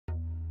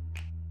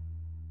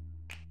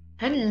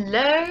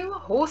Hello,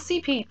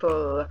 horsey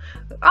people!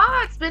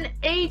 It's been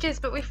ages,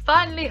 but we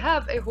finally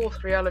have a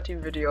horse reality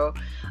video.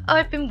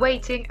 I've been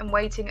waiting and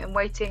waiting and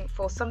waiting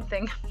for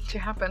something to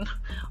happen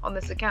on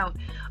this account.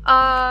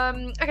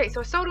 Okay,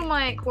 so I sold all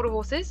my quarter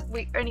horses.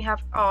 We only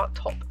have our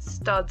top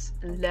studs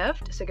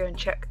left, so go and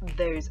check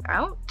those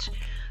out.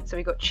 So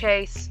we got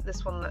Chase,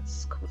 this one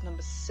that's called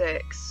number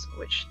 6,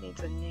 which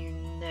needs a new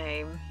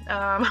name.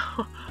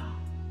 Call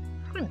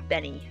him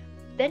Benny.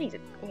 Benny's a...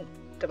 Ooh.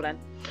 Double N.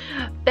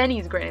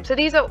 Benny's a great name. So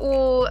these are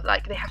all,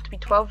 like, they have to be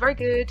 12 very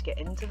good to get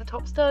into the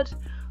top stud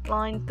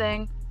line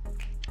thing.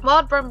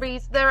 Wild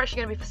Brumbies, they're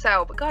actually going to be for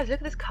sale. But guys, look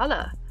at this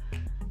colour.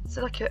 It's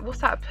like, what's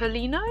that, a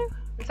Polino?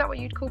 Is that what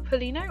you'd call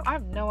Polino? I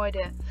have no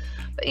idea.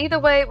 But either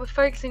way, we're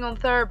focusing on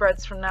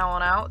thoroughbreds from now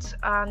on out.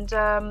 And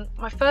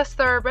my first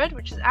thoroughbred,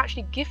 which is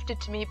actually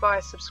gifted to me by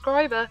a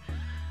subscriber,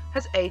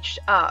 has aged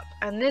up.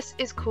 And this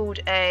is called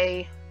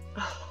a...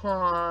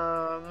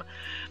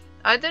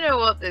 I don't know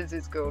what this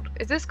is called.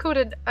 Is this called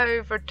an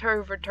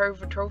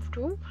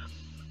overtovertovertovertovertool?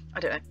 I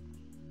don't know.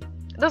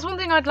 That's one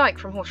thing I'd like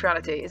from Horse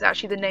Reality, is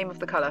actually the name of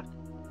the colour.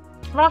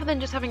 Rather than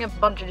just having a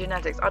bunch of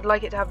genetics, I'd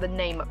like it to have the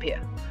name up here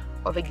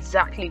of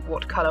exactly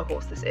what colour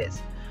horse this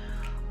is.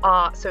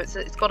 So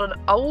it's got an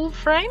owl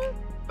frame,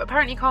 but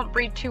apparently you can't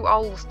breed 2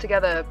 owls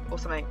together or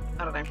something.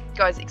 I don't know.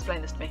 Guys,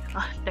 explain this to me. I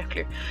have no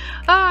clue.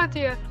 Oh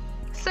dear.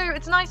 So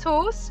it's a nice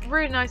horse,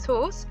 really nice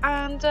horse,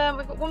 and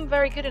we've got one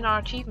very good in our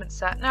achievement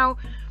set. Now,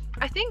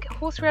 I think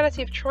Horse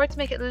Reality have tried to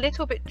make it a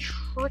little bit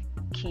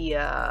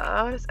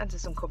trickier. Let's enter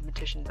some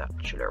competitions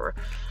actually.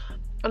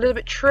 A little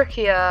bit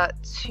trickier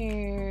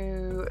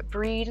to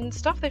breed and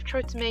stuff. They've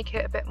tried to make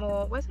it a bit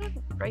more... Where's it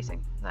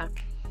racing? There.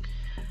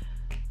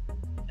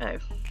 Oh.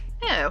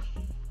 Yeah.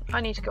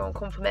 I need to go on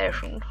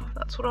confirmation.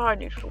 That's what I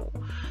need to do.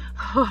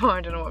 I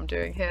don't know what I'm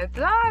doing here.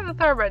 The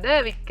thoroughbred.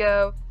 There we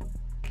go.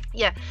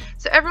 Yeah,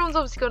 so everyone's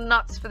obviously gone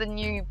nuts for the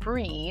new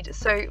breed.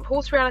 So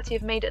Horse Reality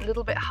have made it a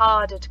little bit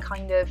harder to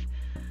kind of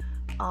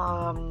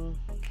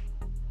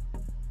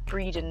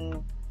breed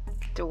and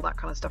do all that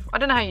kind of stuff. I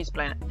don't know how you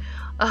explain it.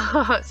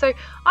 So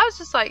I was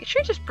just like,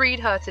 should we just breed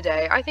her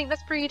today? I think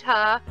let's breed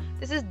her.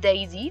 This is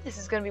Daisy. This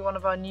is going to be one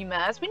of our new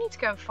mares. We need to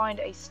go and find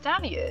a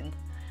stallion.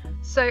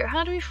 So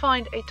how do we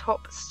find a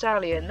top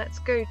stallion? Let's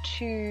go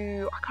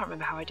to... I can't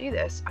remember how I do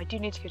this. I do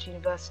need to go to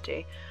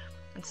university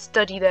and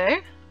study though.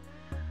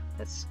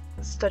 Let's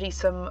study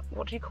some...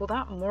 What do you call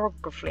that?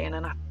 Morography and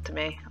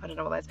anatomy. I don't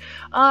know what that is.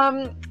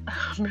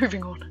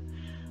 Moving on.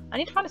 I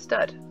need to find a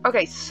stud.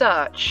 Okay,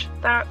 search.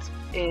 That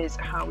is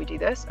how we do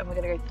this. And we're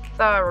going to go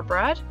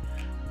thoroughbred.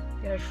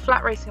 You know,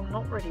 flat racing, I'm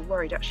not really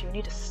worried actually. We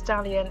need a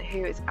stallion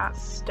who is at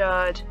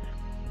stud.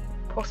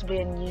 Possibly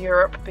in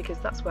Europe, because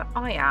that's where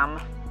I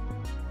am.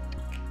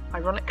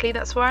 Ironically,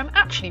 that's where I'm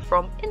actually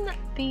from in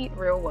the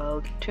real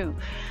world too.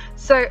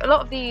 So a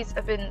lot of these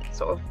have been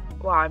sort of...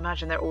 Well, I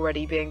imagine they're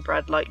already being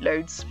bred like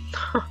loads.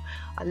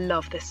 I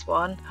love this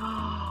one.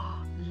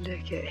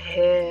 Look at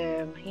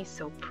him. He's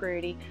so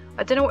pretty.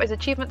 I don't know what his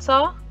achievements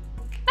are.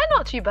 They're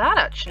not too bad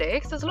actually,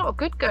 because there's a lot of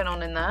good going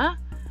on in there.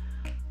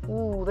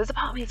 Ooh, there's a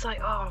part of me that's like,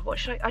 oh, what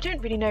should I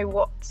don't really know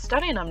what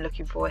stallion I'm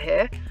looking for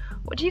here.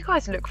 What do you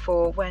guys look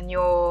for when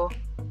you're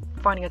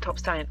finding a top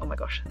stallion? Oh my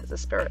gosh, there's a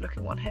spirit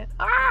looking one here.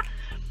 Ah!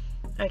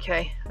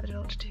 Okay, I don't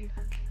know what to do.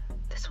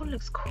 This one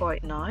looks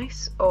quite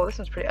nice. Oh, this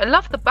one's pretty. I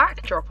love the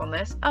backdrop on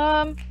this.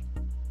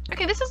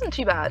 Okay, this isn't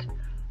too bad.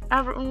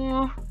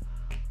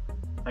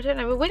 I don't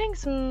know, we're winning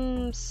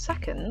some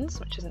seconds,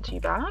 which isn't too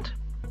bad.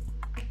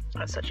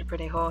 That's such a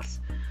pretty horse.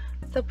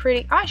 So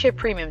pretty. I actually have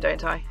premium,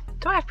 don't I?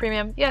 Do I have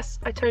premium? Yes,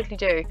 I totally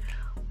do.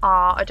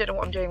 I don't know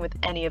what I'm doing with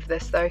any of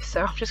this though,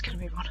 so I'm just going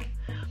to move on.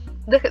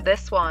 Look at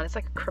this one. It's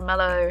like a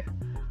cremello.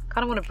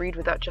 Kind of want to breed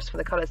with that just for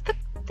the colours.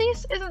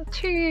 This isn't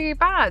too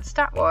bad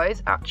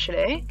stat-wise,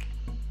 actually.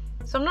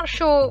 So I'm not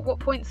sure what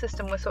point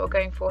system we're sort of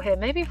going for here.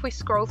 Maybe if we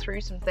scroll through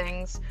some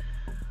things,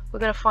 we're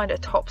going to find a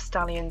top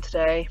stallion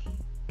today.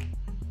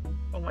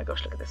 Oh my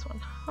gosh, look at this one.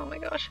 Oh my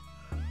gosh.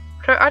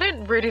 So I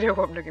don't really know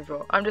what I'm looking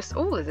for. I'm just...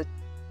 Oh, there's a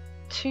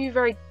 2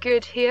 very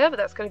good here, but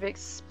that's going to be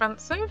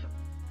expensive.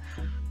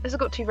 This has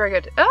got 2 very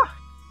good. Ah!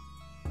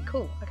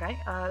 Cool, okay.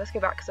 Let's go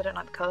back because I don't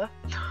like the colour.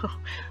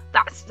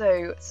 That's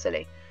so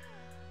silly.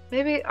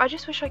 Maybe... I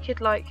just wish I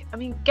could, like... I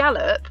mean,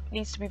 Gallop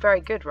needs to be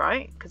very good,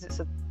 right? Because it's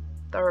a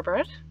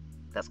thoroughbred.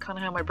 That's kind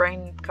of how my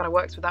brain kind of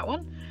works with that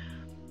one.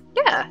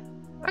 Yeah.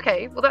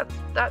 Okay, well that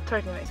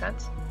totally makes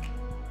sense.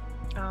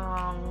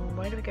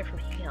 Where do we go from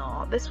here?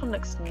 This one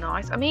looks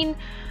nice. I mean,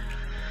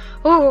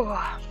 oh,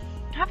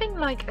 having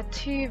like a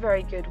 2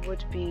 very good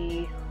would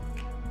be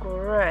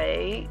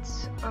great.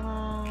 So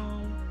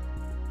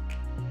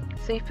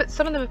you put,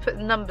 some of them have put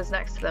numbers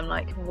next to them,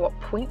 like what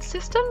point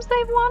systems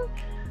they've won.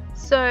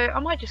 So I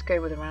might just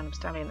go with a random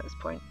stallion at this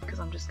point,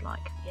 because I'm just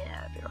like,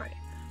 yeah, it'd be right.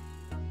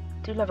 I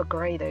do love a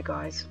grey though,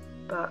 guys.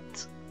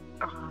 But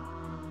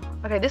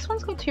okay, this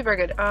one's got 2 very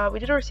good. We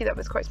did already see that, but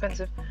it's quite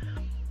expensive.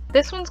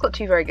 This one's got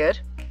 2 very good.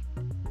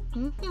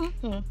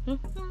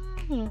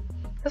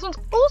 This one's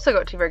also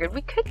got 2 very good.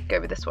 We could go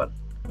with this one.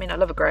 I mean, I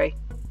love a grey.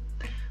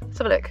 Let's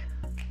have a look.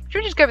 Should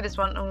we just go with this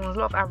one? Oh, there's a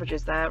lot of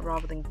averages there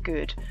rather than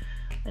good.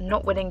 And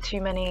not winning too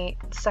many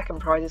second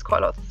prizes,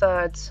 quite a lot of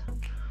thirds.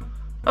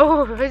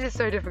 Oh, this is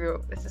so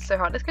difficult. This is so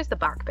hard. Let's go to the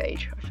back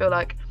page. I feel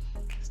like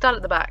start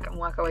at the back and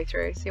work our way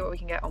through, see what we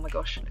can get. Oh my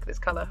gosh, look at this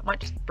colour. I might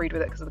just breed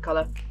with it because of the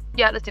colour.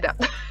 Yeah, let's do that.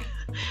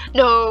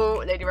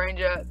 No, Lady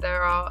Ranger,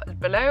 there are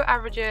below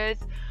averages.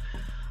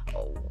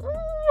 Oh,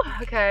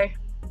 okay.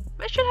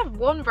 We should have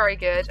one very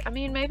good. I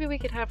mean, maybe we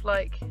could have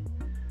like...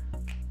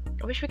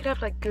 I wish we could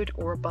have like good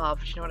or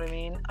above, do you know what I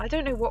mean? I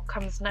don't know what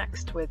comes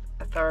next with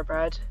a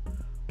thoroughbred.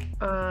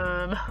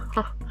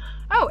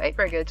 Oh, 8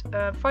 very good.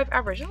 5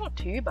 average. That's not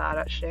too bad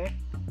actually.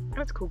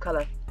 That's a cool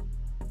colour.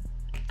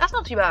 That's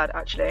not too bad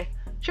actually.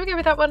 Should we go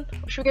with that one?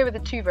 Or should we go with the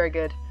 2 very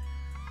good?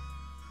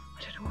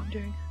 I don't know what I'm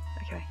doing.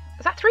 Okay.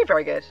 Is that 3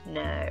 very good?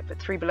 No, but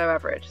 3 below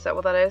average. Is that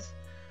what that is?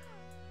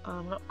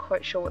 I'm not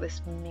quite sure what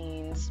this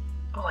means.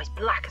 Oh, he's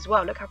black as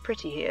well. Look how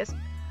pretty he is.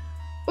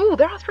 Oh,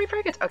 there are 3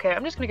 very good. Okay,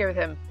 I'm just going to go with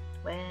him.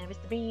 Where is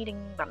the breeding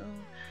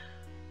button?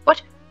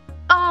 What?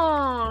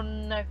 Oh,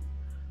 no.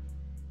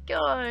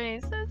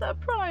 Guys, there's a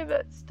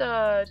private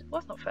stud.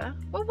 Well, that's not fair.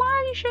 Well, why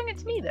are you showing it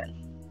to me then?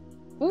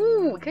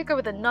 Ooh, we could go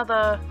with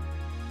another.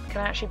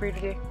 Can I actually breed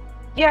with you?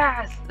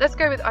 Yes! Let's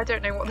go with... I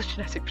don't know what the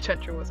genetic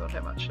potential was on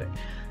him, actually.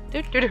 He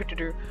had 2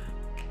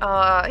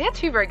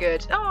 very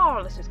good. Oh,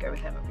 let's just go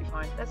with him. It'll be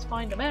fine. Let's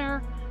find a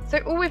mare. So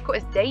all we've got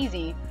is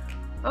Daisy.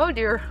 Oh,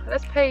 dear.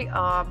 Let's pay...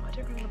 I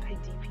don't really want to pay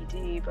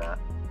DPD, but...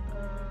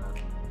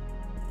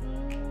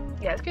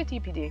 yeah, let's go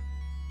DPD.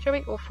 Shall we?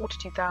 Or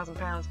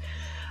 £42,000.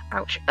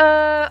 Ouch.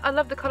 I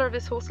love the colour of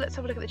this horse. Let's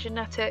have a look at the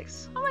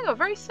genetics. Oh my god,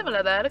 very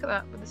similar there. Look at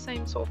that. With the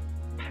same sort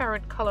of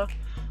parent colour.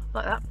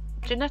 Like that.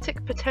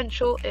 Genetic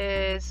potential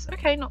is...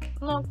 okay, not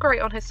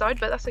great on his side,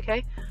 but that's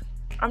okay.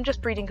 I'm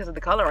just breeding because of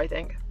the colour, I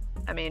think.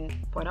 I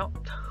mean, why not?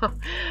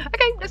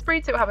 Okay, let's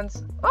breed, see what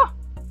happens. Oh!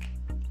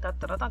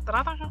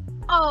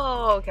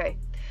 Oh, okay.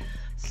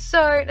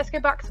 So, let's go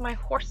back to my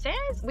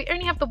horses. We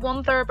only have the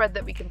 1 thoroughbred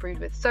that we can breed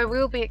with, so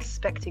we'll be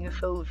expecting a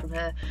foal from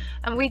her.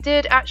 And we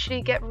did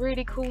actually get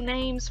really cool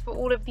names for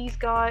all of these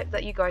guys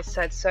that you guys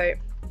said. So,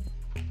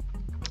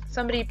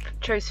 somebody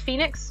chose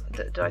Phoenix.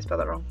 Did I spell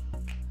that wrong?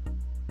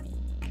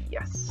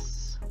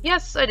 Yes.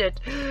 Yes, I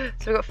did.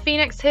 So we've got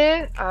Phoenix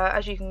here.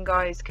 As you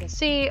guys can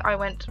see, I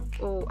went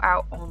all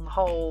out on the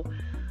whole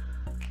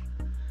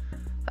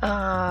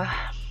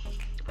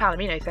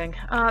Palomino thing.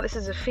 This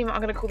is a female.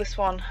 I'm going to call this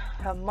one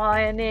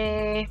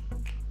Hermione.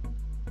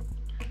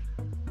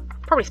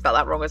 Probably spelled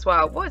that wrong as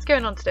well. What is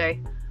going on today?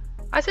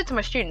 I said to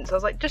my students, I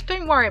was like, just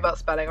don't worry about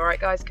spelling, alright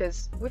guys,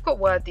 because we've got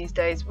Word these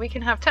days. We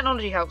can have...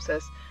 technology helps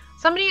us.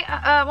 Somebody,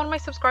 one of my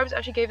subscribers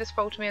actually gave this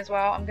foal to me as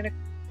well. I'm going to...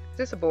 is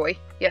this a boy?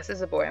 Yes, this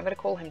is a boy. I'm going to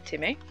call him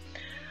Timmy.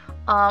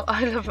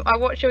 I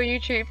watch your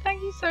YouTube.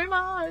 Thank you so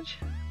much.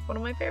 One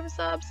of my favourite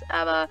subs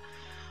ever.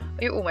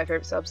 You're all my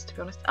favourite subs, to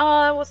be honest.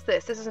 What's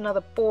this? This is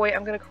another boy.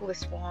 I'm going to call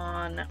this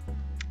one...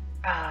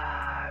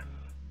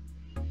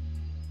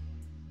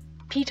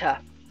 Peter.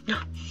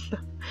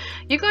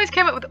 You guys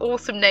came up with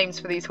awesome names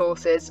for these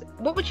horses.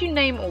 What would you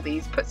name all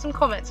these? Put some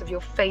comments of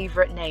your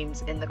favourite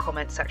names in the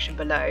comment section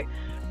below.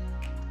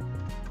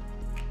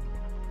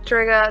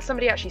 Trigger.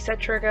 Somebody actually said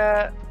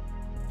Trigger.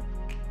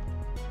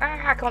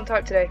 I can't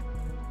type today.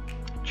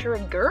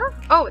 Trigger?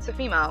 Oh, it's a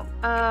female.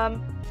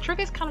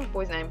 Trigger's kind of a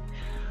boy's name.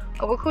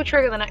 Oh, we'll call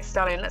Trigger the next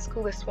stallion. Let's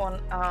call this one,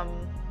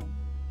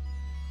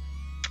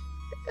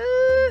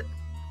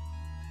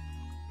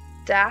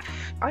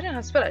 Daff. I don't know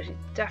how to spell it actually.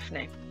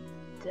 Daphne.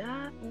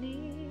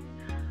 Daphne.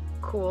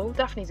 Cool.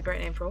 Daphne's a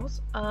great name for a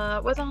horse.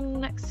 Where's our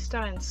next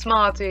stallion?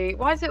 Smarty.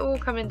 Why does it all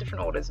come in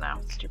different orders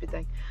now? Stupid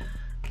thing.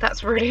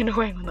 That's really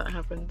annoying when that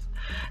happens.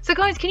 So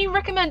guys, can you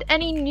recommend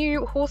any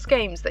new horse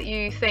games that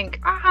you think,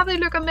 they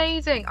look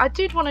amazing? I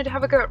did want to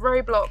have a go at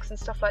Roblox and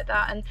stuff like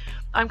that, and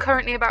I'm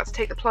currently about to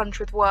take the plunge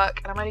with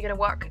work, and I'm only going to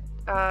work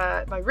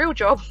my real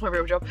job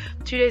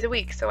 2 days a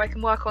week, so I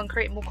can work on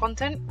creating more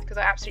content, because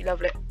I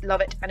absolutely love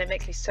it, and it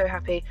makes me so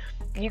happy.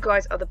 You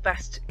guys are the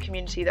best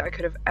community that I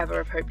could have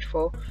ever hoped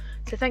for,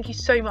 so thank you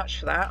so much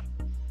for that.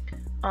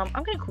 I'm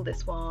going to call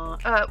this one,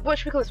 what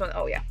should we call this one?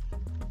 Oh yeah.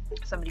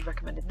 Somebody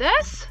recommended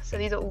this, so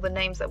these are all the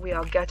names that we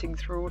are getting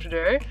through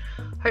today.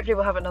 Hopefully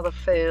we'll have another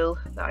fail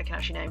that I can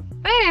actually name.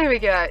 There we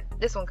go.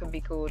 This one can be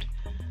called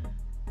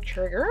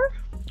Trigger.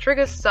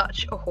 Trigger's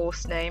such a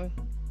horse name,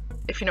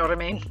 if you know what I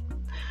mean.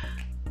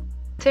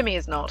 Timmy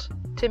is not.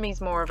 Timmy's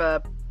more of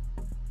a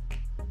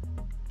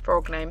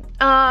frog name.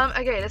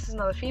 Okay, this is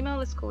another female.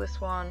 Let's call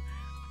this one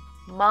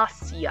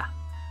Marcia,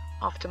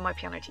 after my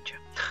piano teacher.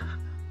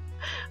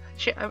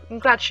 I'm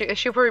glad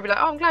she'll probably be like,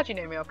 oh, I'm glad you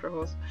named me after a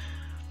horse.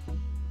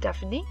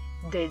 Daphne,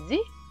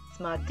 Daisy,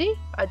 Smarty.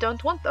 I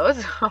don't want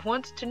those. I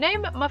want to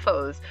name my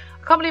foals.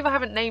 I can't believe I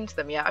haven't named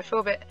them yet. I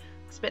feel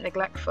it's a bit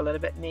neglectful and a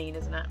bit mean,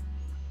 isn't it?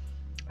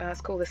 Let's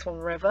call this one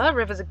River.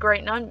 River's a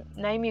great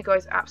name. You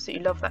guys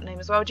absolutely love that name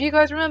as well. Do you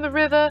guys remember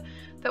River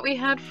that we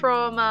had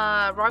from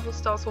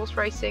Rivalstars horse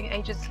racing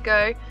ages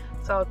ago?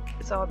 It's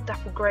our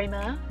dapple grey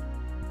mare.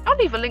 I'll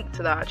leave a link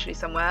to that actually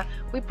somewhere.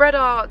 We bred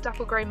our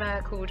dapple grey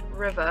mare called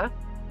River,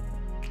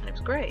 and it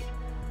was great.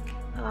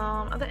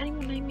 Are there any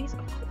more namies?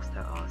 Of course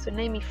there are. So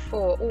name me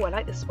 4. Oh, I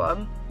like this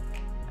one.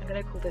 I'm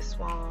going to call this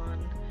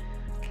one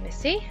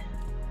Missy.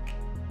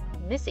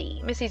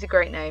 Missy. Missy's a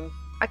great name.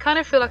 I kind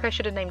of feel like I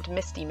should have named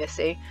Misty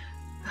Missy.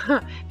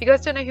 If you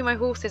guys don't know who my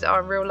horses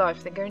are in real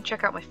life, then go and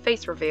check out my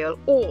face reveal,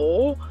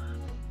 or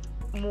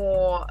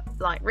more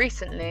like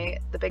recently,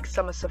 the big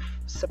summer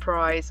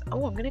surprise.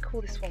 Oh, I'm going to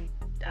call this one...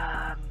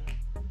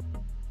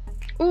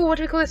 oh, what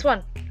do we call this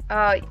one?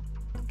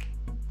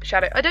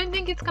 Shadow. I don't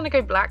think it's going to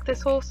go black,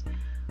 this horse,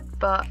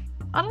 but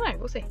I don't know,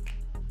 we'll see.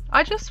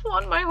 I just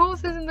want my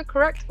horses in the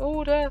correct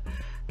order.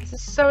 This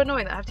is so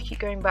annoying that I have to keep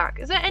going back.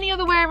 Is there any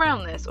other way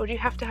around this, or do you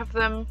have to have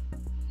them...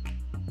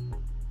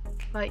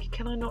 Like,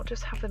 can I not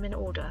just have them in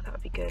order? That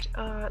would be good.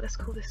 Let's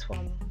call this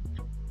one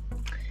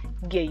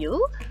Gale.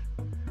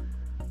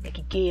 Like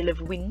a gale of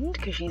wind,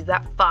 because she's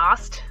that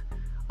fast.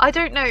 I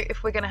don't know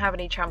if we're going to have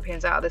any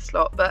champions out of this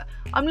lot, but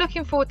I'm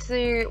looking forward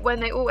to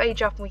when they all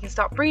age up and we can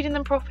start breeding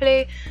them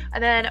properly.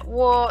 And then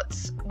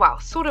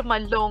sort of my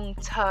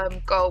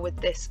long-term goal with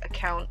this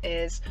account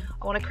is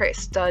I want to create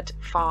a stud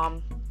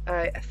farm,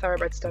 a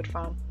thoroughbred stud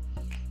farm.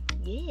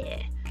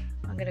 Yeah.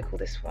 I'm going to call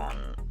this one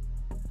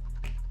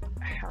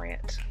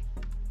Harriet.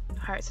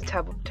 Harriet's a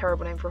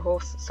terrible name for a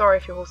horse. Sorry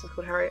if your horse is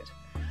called Harriet.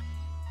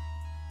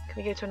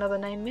 Can we go to another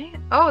name me?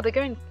 Oh, they're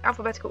going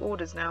alphabetical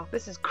orders now.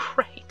 This is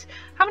great.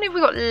 How many have we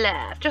got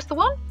left? Just the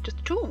one? Just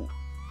the two?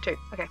 Two.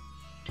 Okay.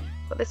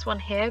 Got this one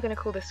here. I'm going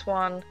to call this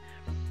one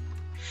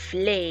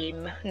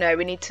Flame. No,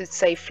 we need to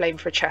say Flame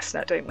for a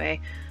chestnut, don't we?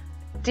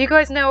 Do you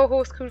guys know a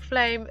horse called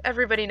Flame?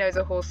 Everybody knows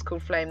a horse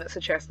called Flame that's a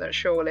chestnut,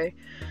 surely.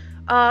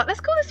 Let's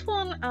call this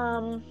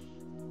one...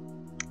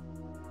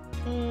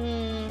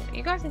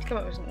 you guys need to come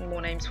up with some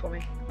more names for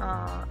me.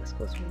 Let's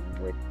call this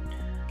one Wood.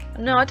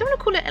 No, I don't want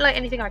to call it like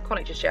anything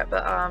iconic just yet,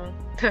 but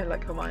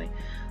like Hermione.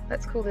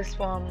 Let's call this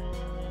one...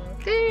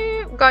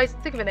 guys,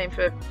 think of a name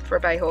for a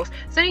bay horse.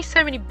 There's only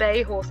so many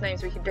bay horse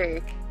names we can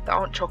do that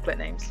aren't chocolate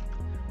names.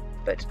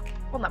 But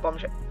on that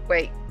bombshell...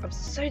 Wait, I'm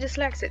so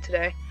dyslexic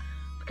today.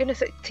 For goodness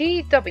sake,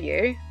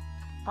 T-W-I-X.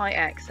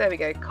 There we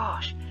go.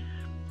 Gosh.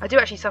 I do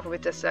actually suffer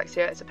with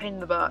dyslexia. It's a pain in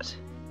the butt.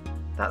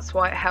 That's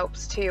why it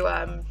helps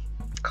to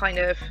kind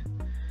of...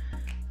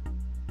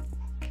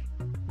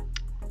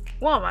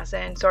 What am I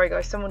saying? Sorry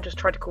guys, someone just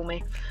tried to call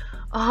me.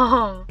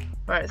 Right,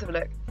 let's have a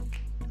look.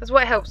 That's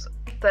why it helps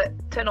that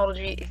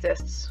technology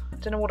exists. I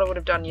don't know what I would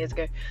have done years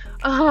ago.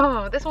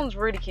 This one's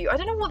really cute. I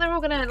don't know what they're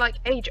all gonna like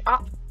age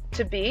up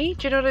to be.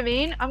 Do you know what I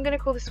mean? I'm gonna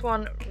call this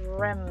one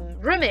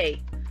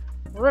Rumi.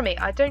 Rumi.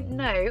 I don't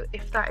know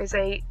if that is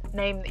a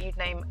name that you'd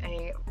name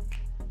a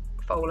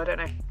foal. I don't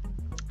know.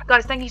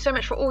 Guys, thank you so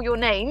much for all your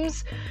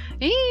names.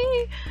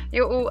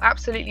 You're all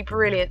absolutely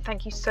brilliant.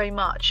 Thank you so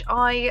much.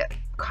 I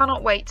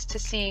cannot wait to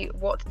see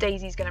what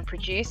Daisy's going to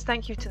produce.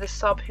 Thank you to the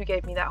sub who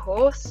gave me that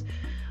horse.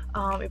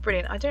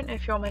 Brilliant. I don't know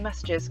if you're on my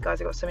messages. Guys,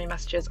 I got so many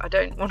messages. I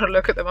don't want to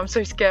look at them. I'm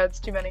so scared. It's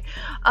too many.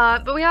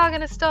 But we are going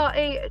to start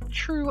a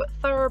true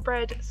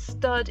thoroughbred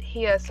stud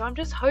here. So I'm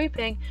just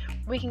hoping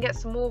we can get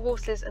some more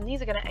horses, and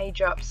these are going to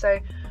age up. So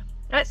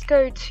let's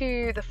go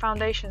to the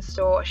foundation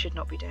store. I should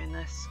not be doing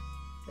this,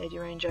 Lady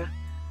Ranger.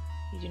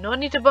 You do not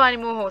need to buy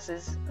any more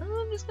horses.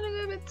 I'm just going to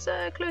go a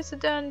bit closer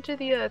down to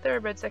the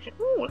thoroughbred section.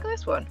 Ooh, look at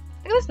this one.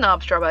 Look at this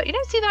Knobstrubber. You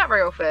don't see that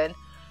very often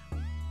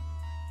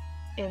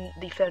in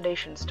the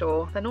foundation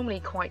store. They're normally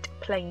quite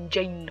plain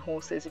Jane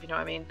horses, if you know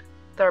what I mean.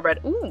 Thoroughbred.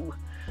 Ooh.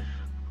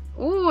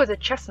 Ooh, it's a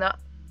chestnut.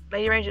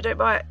 Lady Ranger, don't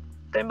buy it.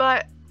 Don't buy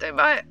it. Don't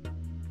buy it.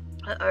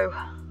 Uh-oh.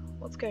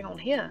 What's going on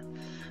here?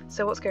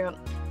 So what's going on?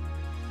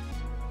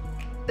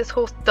 This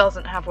horse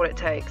doesn't have what it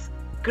takes.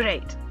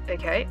 Great.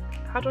 Okay.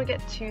 How do I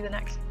get to the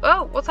next?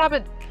 Oh, what's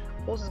happened?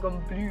 Horse has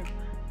gone blue.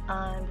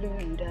 I'm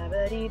blue. Da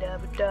ba dee da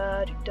ba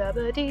da da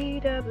ba dee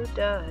da ba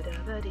da da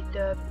ba dee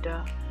da ba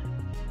da.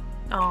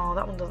 Oh,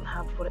 that one doesn't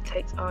have what it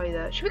takes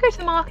either. Should we go to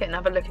the market and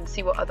have a look and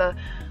see what other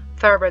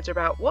thoroughbreds are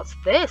about? What's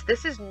this?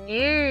 This is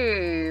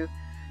new.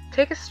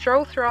 Take a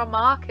stroll through our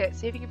market.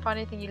 See if you can find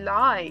anything you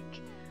like.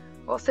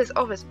 What's this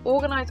office?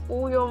 Organise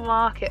all your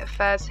market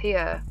affairs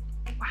here.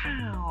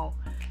 Wow.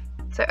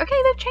 So,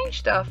 okay, they've changed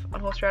stuff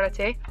on Horse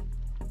Reality.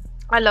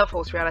 I love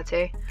Horse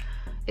Reality.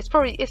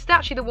 It's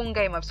actually the one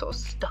game I've sort of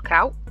stuck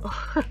out,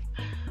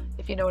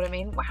 if you know what I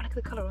mean. Wow, look at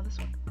the colour on this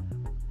one.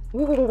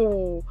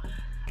 Ooh.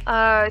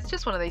 It's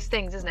just one of those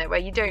things, isn't it, where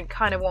you don't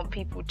kind of want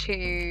people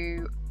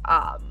to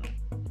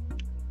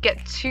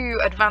get too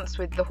advanced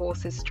with the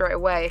horses straight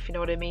away, if you know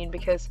what I mean,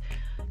 because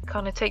it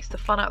kind of takes the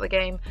fun out of the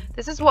game.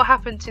 This is what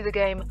happened to the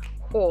game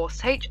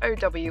Horse,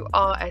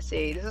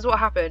 H-O-W-R-S-E. This is what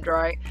happened,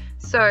 right?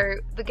 So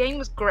the game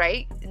was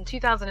great in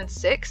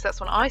 2006. That's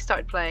when I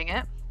started playing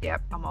it.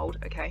 Yep, I'm old,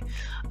 okay.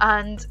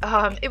 And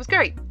it was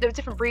great. There were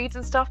different breeds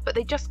and stuff, but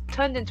they just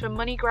turned into a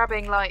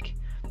money-grabbing, like,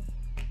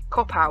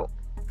 cop-out.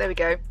 There we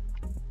go.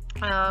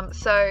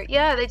 So,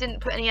 yeah, they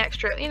didn't put any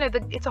extra... You know,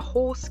 it's a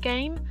horse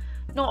game,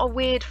 not a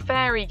weird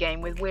fairy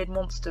game with weird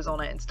monsters on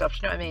it and stuff. Do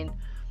you know what I mean?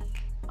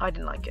 I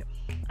didn't like it.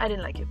 I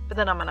didn't like it. But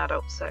then I'm an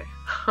adult, so...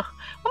 What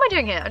am I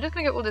doing here? I'm just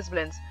going to get all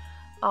disciplines.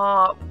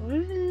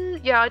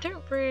 Yeah, I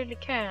don't really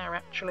care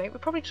actually. We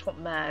probably just want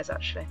mares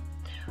actually.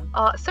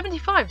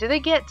 75. Do they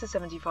get to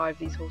 75,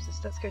 these horses?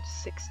 Let's go to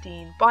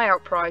 16.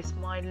 Buyout price,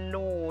 my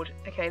lord.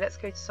 Okay, let's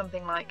go to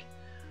something like...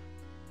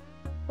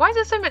 Why is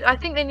there so much? I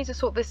think they need to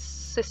sort this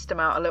system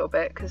out a little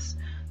bit, because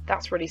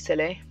that's really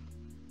silly.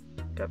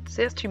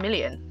 See, that's 2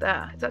 million.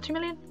 There. Is that 2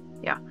 million?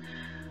 Yeah.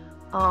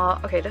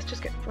 Okay, let's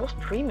just get... What's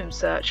premium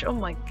search? Oh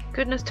my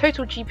goodness.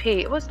 Total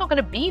GP. Well, it's not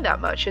going to be that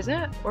much, is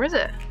it? Or is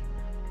it?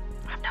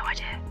 I have no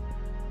idea.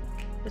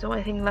 Is there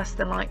anything less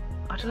than, like...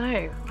 I don't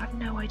know. I have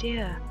no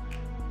idea.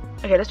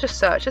 Okay, let's just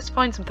search. Let's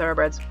find some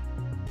thoroughbreds.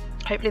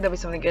 Hopefully there'll be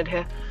something good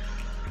here.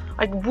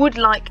 I would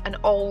like an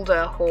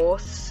older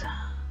horse.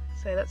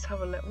 So let's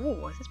have a look.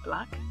 Oh, is this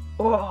black?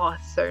 Oh,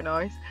 so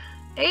nice.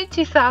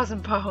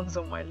 £80,000.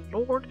 Oh my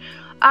lord.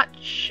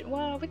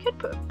 Well, we could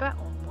put a bet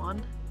on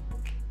one.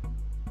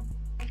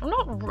 I'm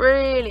not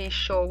really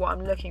sure what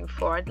I'm looking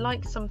for. I'd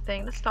like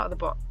something. Let's start at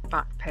the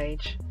back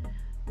page.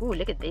 Oh,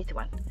 look at this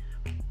one.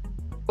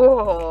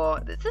 Oh,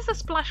 is this a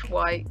splash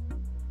white?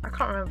 I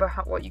can't remember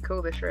what you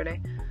call this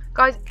really.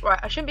 Guys, right,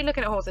 I shouldn't be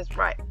looking at horses.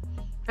 Right.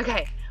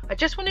 Okay, I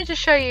just wanted to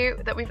show you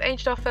that we've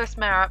aged our first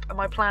mare up and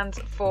my plans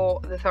for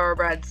the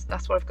thoroughbreds.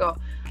 That's what I've got.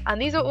 And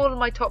these are all of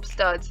my top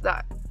studs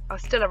that are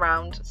still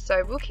around.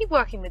 So we'll keep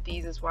working with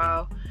these as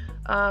well.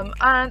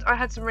 And I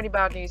had some really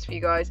bad news for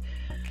you guys.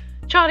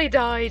 Charlie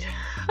died.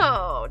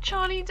 Oh,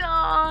 Charlie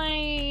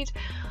died.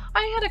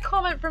 I had a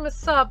comment from a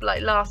sub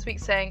like last week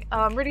saying,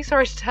 I'm really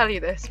sorry to tell you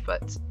this,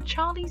 but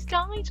Charlie's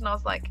died. And I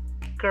was like,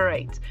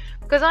 great.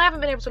 Because I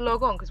haven't been able to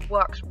log on because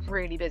work's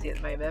really busy at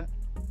the moment.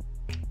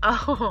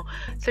 Oh,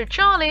 so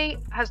Charlie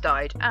has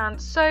died,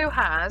 and so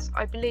has,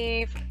 I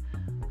believe,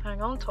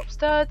 hang on, top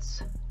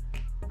studs.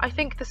 I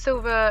think the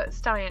silver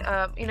stallion,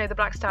 you know, the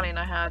black stallion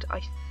I had,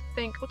 I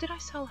think, or did I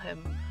sell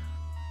him?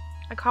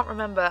 I can't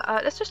remember.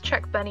 Let's just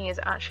check Benny is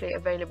actually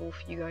available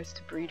for you guys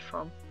to breed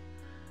from.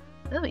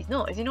 No, he's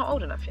not. Is he not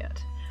old enough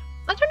yet?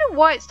 I don't know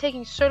why it's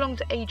taking so long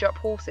to age up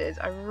horses.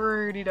 I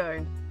really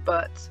don't,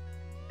 but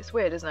it's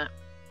weird, isn't it?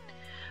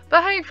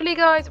 But hopefully,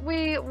 guys,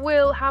 we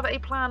will have a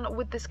plan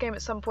with this game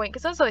at some point,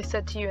 because as I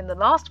said to you in the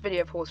last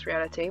video of Horse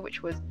Reality,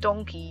 which was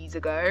donkeys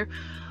ago,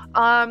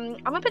 I'm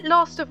a bit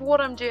lost of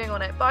what I'm doing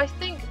on it, but I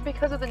think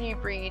because of the new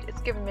breed,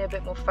 it's given me a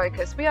bit more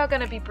focus. We are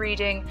going to be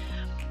breeding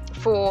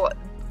for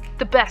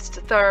the best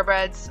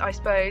thoroughbreds, I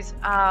suppose,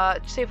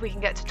 see if we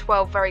can get to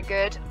 12 very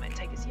good. It might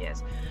take us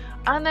years.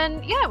 And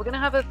then, yeah, we're going to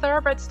have a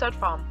thoroughbred stud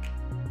farm.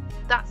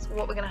 That's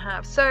what we're going to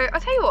have. So, I'll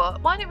tell you what,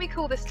 why don't we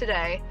call this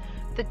today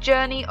The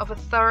Journey of a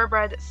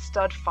Thoroughbred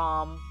Stud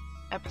Farm,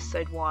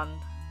 Episode 1.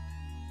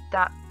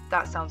 That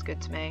sounds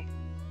good to me.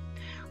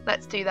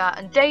 Let's do that.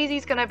 And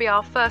Daisy's going to be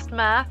our first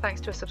mare, thanks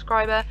to a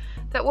subscriber,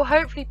 that will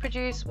hopefully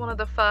produce one of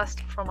the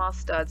first from our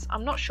studs.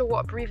 I'm not sure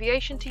what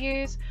abbreviation to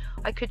use.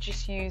 I could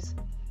just use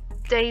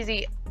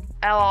Daisy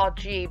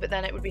LRG, but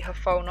then it would be her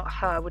foal, not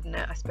her, wouldn't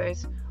it, I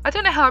suppose? I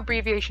don't know how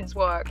abbreviations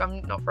work.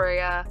 I'm not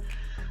very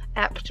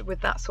apt with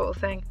that sort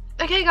of thing.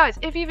 Okay guys,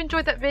 if you've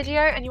enjoyed that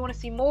video and you want to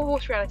see more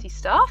Horse Reality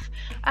stuff,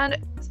 and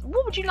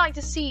what would you like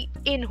to see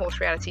in Horse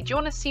Reality? Do you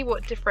want to see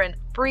what different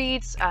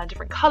breeds and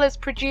different colours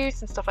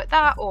produce and stuff like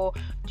that, or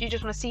do you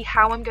just want to see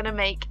how I'm going to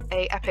make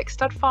a epic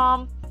stud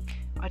farm?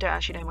 I don't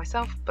actually know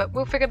myself, but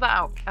we'll figure that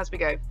out as we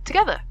go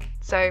together.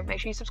 So make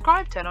sure you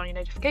subscribe, turn on your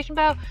notification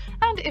bell,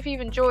 and if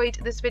you've enjoyed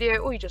this video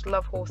or you just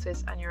love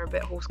horses and you're a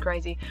bit horse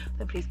crazy,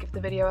 then please give the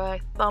video a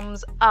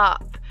thumbs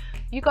up.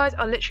 You guys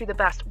are literally the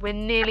best. We're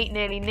nearly,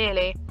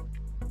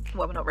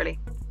 well, we're not really.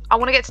 I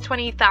want to get to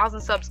 20,000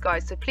 subs,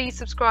 guys, so please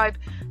subscribe,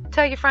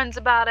 tell your friends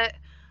about it.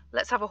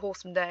 Let's have a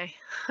horsome day.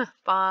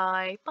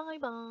 Bye.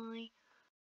 Bye-bye.